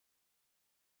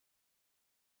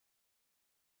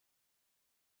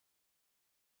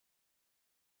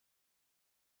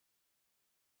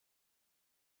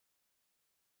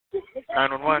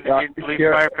911, did you leave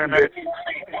fire paramedics?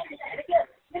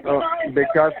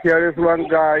 Because here is one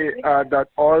guy that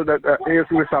all that is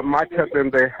with a machete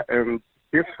in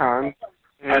his hand,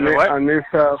 and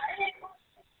it's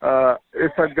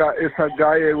a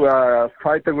guy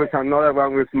fighting with another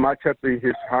one with machete in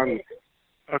his hand.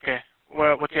 Okay.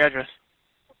 Well, what's the address?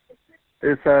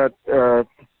 It's at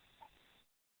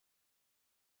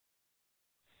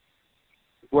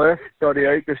West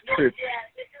 38th Street.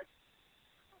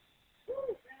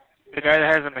 The guy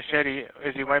that has a machete,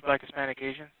 is he white, black, Hispanic,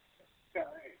 Asian?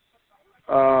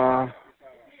 No,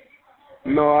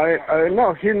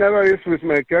 he never is with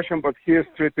medication, but he is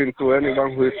treating to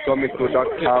anyone who is coming to that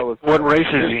house. What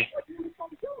race is he?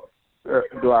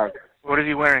 Black. What is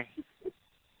he wearing?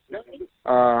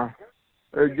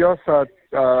 Just a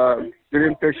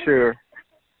green t-shirt.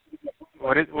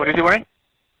 What is he wearing?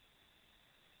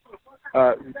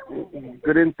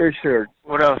 Green t-shirt.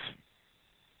 What else?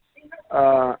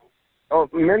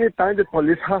 Many times the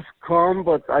police has come,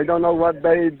 but I don't know what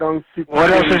they don't see. What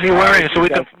else is he wearing? So we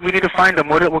need to find him.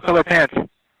 What color pants?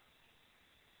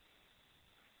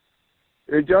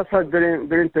 It's just a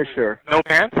green t-shirt. No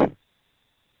pants?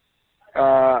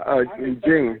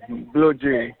 Jean, blue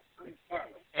jean.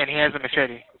 And he has a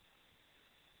machete?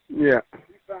 Yeah.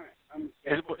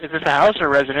 Is this a house or a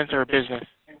residence or a business?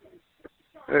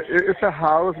 It's a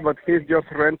house, but he's just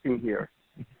renting here.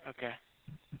 Okay.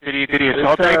 Did he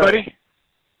assault anybody?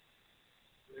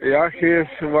 Yeah,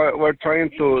 we're trying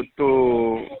to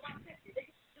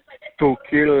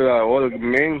kill all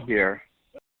men here.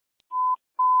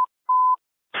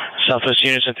 Southwest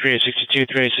Units on 3862,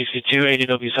 3862,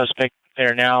 ADW suspect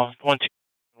there now. 12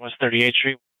 West 38th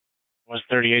Street. West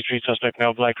 38th Street, suspect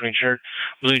male, black, green shirt,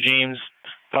 blue jeans,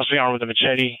 possibly armed with a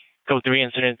machete. Code 3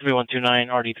 incident 3129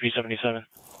 RD 377.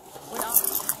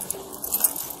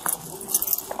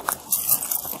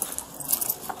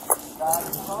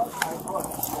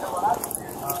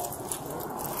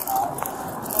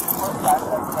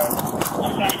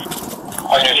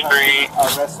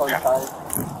 Arrest on time.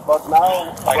 But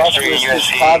now was with his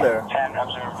father.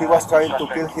 He was trying to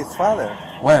kill his father.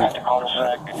 When?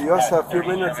 Just a few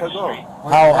minutes ago.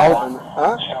 How?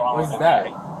 Huh? What's that?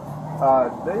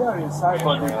 They are inside,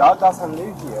 but the dad doesn't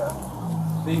live here.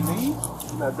 They leave?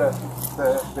 The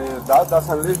dad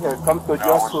doesn't live here. Come to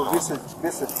just to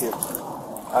visit him.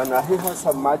 And he has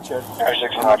a machete.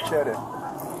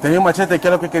 Tenía un machete, ¿qué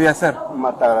es lo que quería hacer?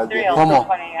 Matar al viejo. ¿Cómo?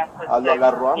 Lo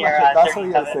agarró a machetazos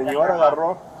y el señor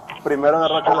agarró, primero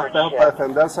agarró el espejo para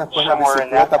defenderse, después la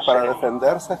bicicleta para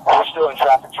defenderse.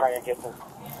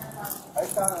 Ahí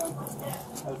está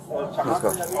el chamaco.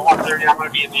 I'm going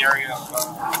to be in the area of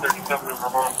 37 in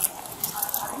Vermont.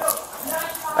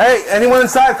 Hey, anyone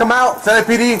inside, come out, send a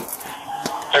PD.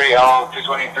 30 L,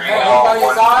 223 L,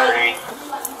 130.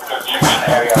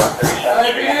 Area of 37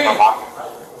 in Vermont.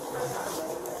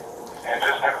 And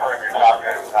just confirm you're talking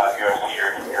USC,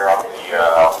 you're on the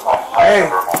side of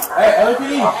Vermont. Hey,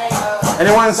 LAPD.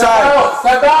 Anyone inside?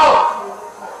 Step out!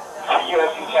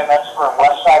 USC 10, that's for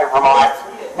west side of Vermont.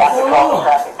 That's the call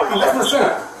traffic.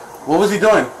 What was he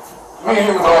doing?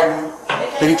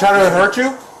 Did he try to hurt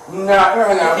you? No,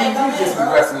 he's just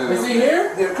aggressive. Is he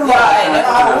here? Come on.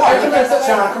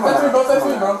 Shawn, come on. Let's go,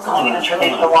 bro.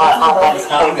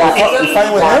 You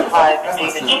fighting with him?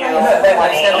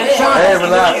 Hey,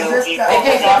 relax.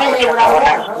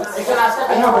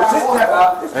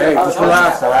 Hey, just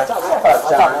relax, alright?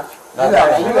 You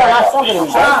are not stronger than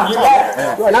me, bro.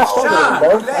 You are not stronger than me,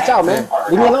 bro. Watch out, man.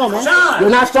 Leave me alone, man. You're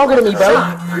not stronger than me, bro.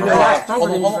 You're not stronger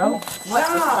than me, bro. What?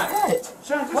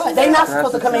 They not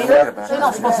supposed to come in here. They're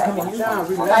not supposed to come in here. They're not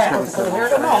supposed to come in here.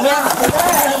 Come on, man.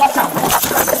 Watch out, man.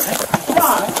 Come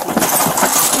on.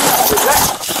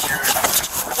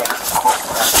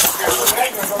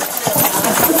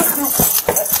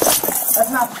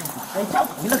 That's not.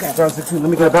 You look at it. Let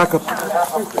me get a backup.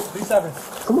 37.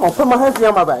 Come on, put my hands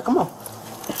on my back. Come on.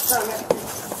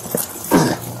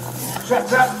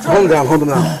 Hold him down, hold him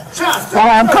down. All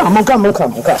right, I'm coming.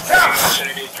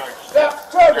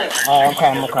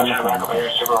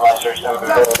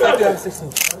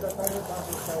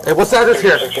 Hey, what's the address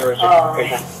here?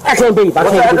 I can't breathe.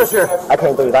 What's the address here? I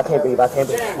can't breathe.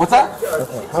 What's that?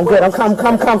 Okay. I'm good. I'm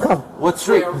come. What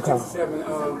street? I'm calm.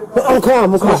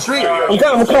 What street? I'm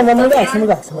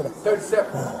relax.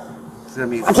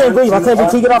 I can't breathe. Can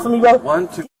you get off of me, bro? 1,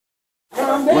 2. Get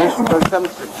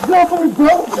off of me,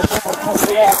 bro.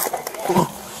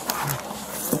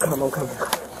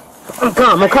 I'm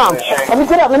calm. Let me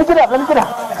get up.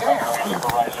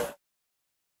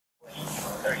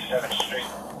 37th Street.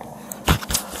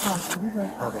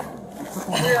 Okay.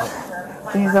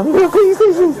 Please,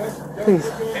 please.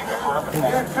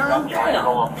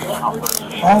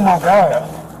 Oh my God.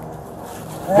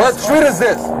 What street is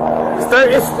this? It's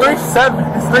 37.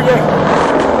 It's 38.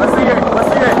 What's 38? What's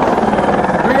 38?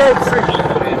 38th Street.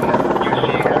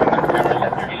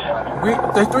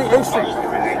 38th Street.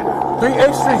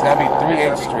 38th Street. It's gotta be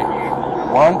 38th Street.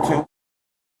 1, 2.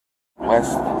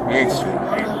 West 38th Street.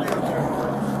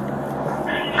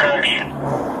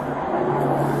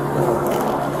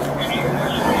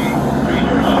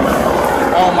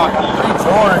 Oh my God. 3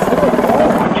 Jordans.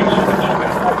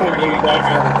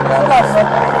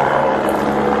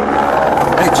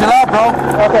 Hey, chill out, bro.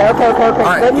 Okay. All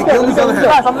right, Let me go. let me go ahead.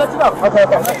 I'm gonna let you go. Okay.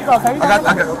 Let you go. Okay. I got.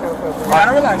 You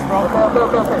gotta relax, bro.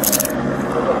 Okay.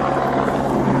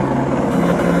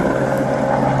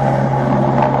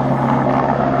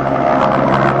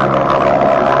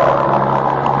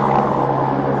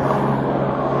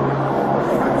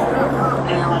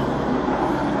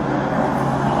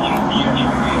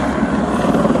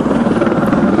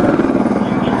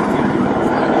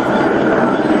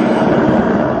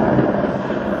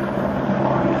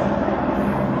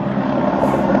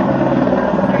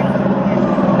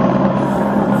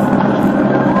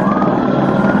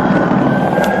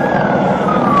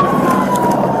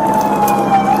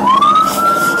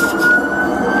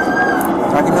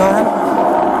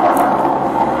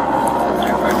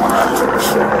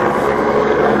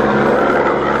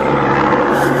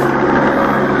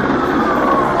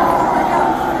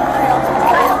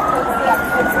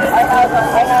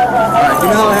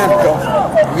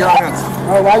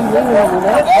 Why you leaving over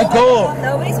there? Let go.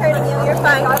 Nobody's hurting you. You're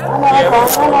fine. I'm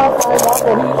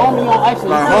only on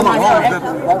actually.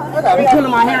 He's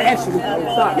pulling my hair actually.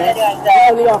 Stop, man.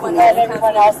 Take me off of me.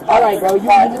 All right, bro.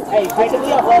 Hey, take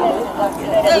me off of me.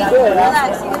 Hey,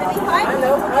 relax. You're gonna be fine. I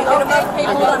know.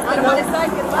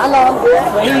 I know I'm good,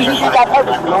 but he just got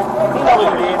purpose, man. He know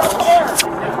what it is.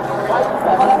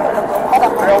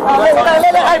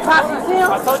 Hey, Posse, see him?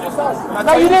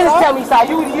 No, you didn't tell me, Si.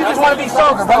 You just want to be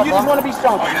stronger, bro. You just want to be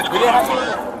stronger.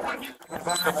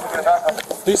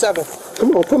 37.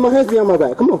 Come on, put my hands behind my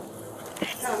back. Come on.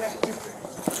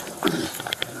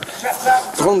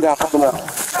 Calm down, calm down. All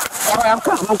right, I'm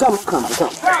coming.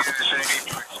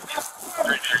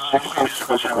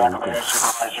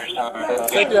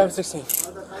 Thank you, M16.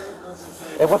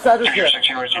 Hey, what's that?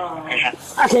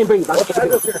 I can't breathe. I can't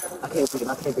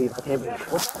breathe.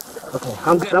 Okay,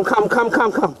 I'm good. I'm calm. I'm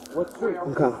calm.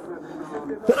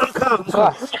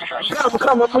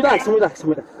 Relax.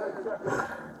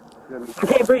 I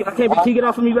can't breathe. Can you get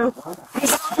off of me, bro?